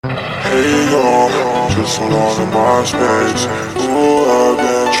Hey yo, just hold on to MySpace. Ooh, I've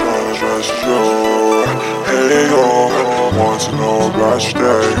been trying to message you. Hey yo, want to know about your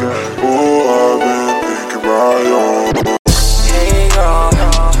day. Ooh, I've been thinking about you. Hey yo,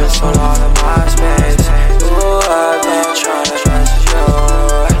 just hold on to MySpace. Ooh, I've been trying to message you.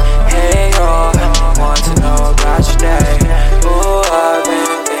 Hey yo, want to know about your day. Ooh, I've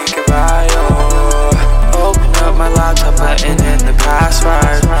been thinking about you. Open up my laptop, button in the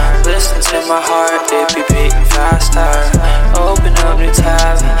password. Listen to my heart, it be beating faster. Open up new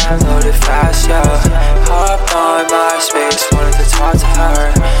tab, load it fast, yo. Hopped on MySpace, wanted to talk to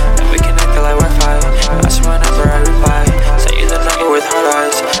her. Then we connected like Wi-Fi. Asked my number, I reply. Sent you the number with hard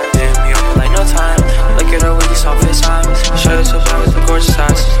eyes. Damn, you open like no time. Look at her with you on FaceTime. Show you so bad with the gorgeous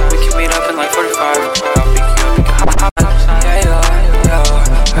eyes. We can meet up in like 45. I'll pick you up, you can hop on. Yeah, yo,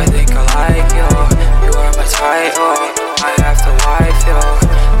 I think I like you. You are my type, I have to wife, yo.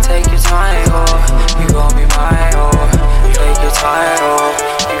 Take your time, you gon' be mine, take your time,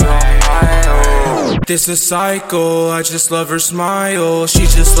 you gon' be mine, This a cycle, I just love her smile. She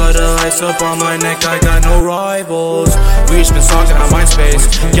just let her ice up on my neck, I got no rivals. We just been talking on MySpace,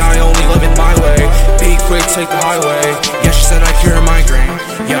 yeah, I only love it my way. Be quick, take the highway. Yeah, she said I cure her migraine.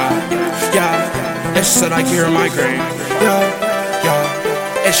 Yeah, she said I cure her migraine. Yeah.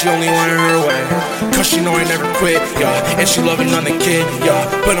 And she only wanted her way, cause she know I never quit, yeah. And she loving on the kid, yeah.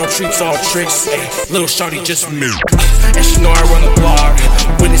 But no treats, all tricks, ayy. Little shawty just moved. And she know I run the block,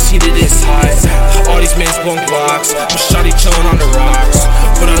 when it's heated it's hot. All these mans blown blocks, but shawty chillin' on the rocks.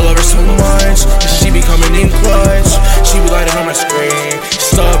 But I love her so much, cause she be coming in clutch. She be lighting